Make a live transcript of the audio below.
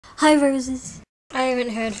Hi Roses! I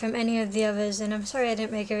haven't heard from any of the others and I'm sorry I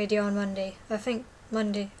didn't make a video on Monday. I think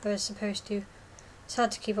Monday I was supposed to. It's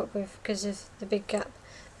hard to keep up with because of the big gap.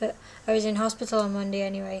 But I was in hospital on Monday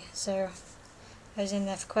anyway, so I was in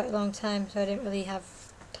there for quite a long time, so I didn't really have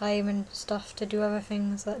time and stuff to do other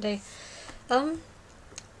things that day. Don't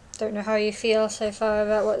know how you feel so far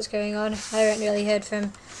about what's going on. I haven't really heard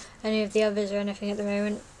from any of the others or anything at the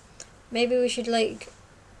moment. Maybe we should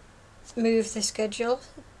move the schedule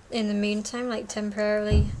in the meantime,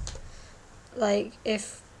 temporarily,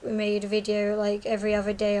 if we made a video every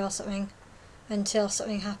other day or something until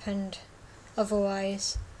something happened.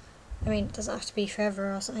 Otherwise, I mean, it doesn't have to be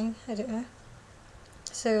forever or something, I don't know.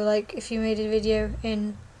 So if you made a video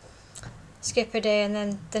in, skip a day and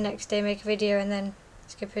then the next day make a video and then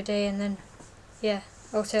skip a day and then, yeah,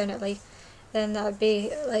 alternately, then that would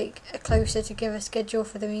be a closer together schedule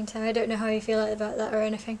for the meantime. I don't know how you feel about that or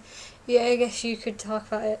anything. Yeah, I guess you could talk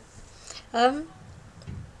about it.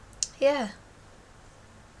 Yeah.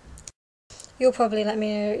 You'll probably let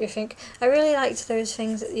me know what you think. I really liked those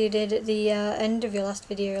things that you did at the end of your last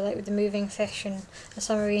video, with the moving fish and the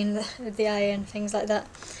submarine with the eye and things like that.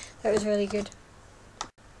 That was really good.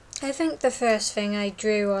 I think the first thing I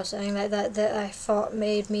drew or something like that I thought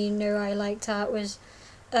made me know I liked art was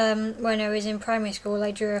when I was in primary school.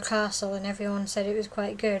 I drew a castle and everyone said it was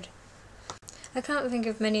quite good. I can't think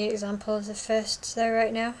of many examples of firsts though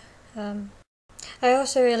right now. I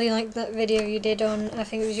also really liked that video you did on, I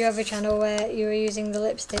think it was your other channel, where you were using the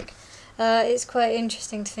lipstick. It's quite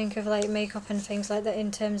interesting to think of makeup and things like that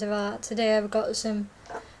in terms of art. Today I've got some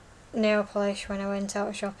nail polish when I went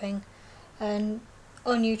out shopping, and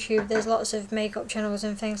on YouTube there's lots of makeup channels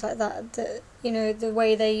and things like that the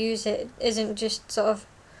way they use it isn't just sort of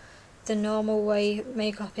the normal way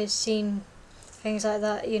makeup is seen, things like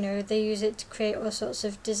that, they use it to create all sorts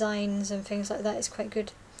of designs and things like that. It's quite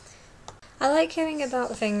good. I like hearing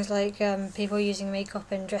about things people using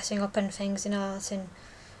makeup and dressing up and things in art and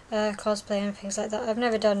cosplay and things like that. I've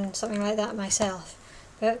never done something like that myself,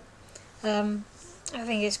 but I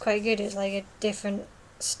think it's quite good. It's a different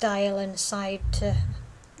style and side to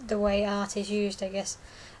the way art is used, I guess.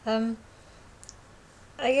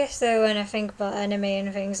 I guess though, when I think about anime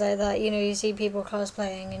and things like that, you see people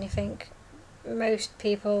cosplaying and you think most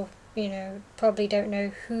people, probably don't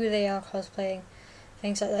know who they are cosplaying,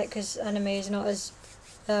 things like that, because anime is not as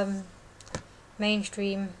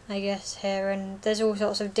mainstream, I guess, here, and there's all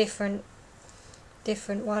sorts of different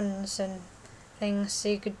ones and things, so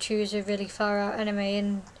you could choose a really far out anime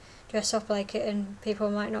and dress up like it and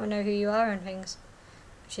people might not know who you are and things,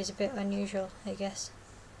 which is a bit unusual, I guess.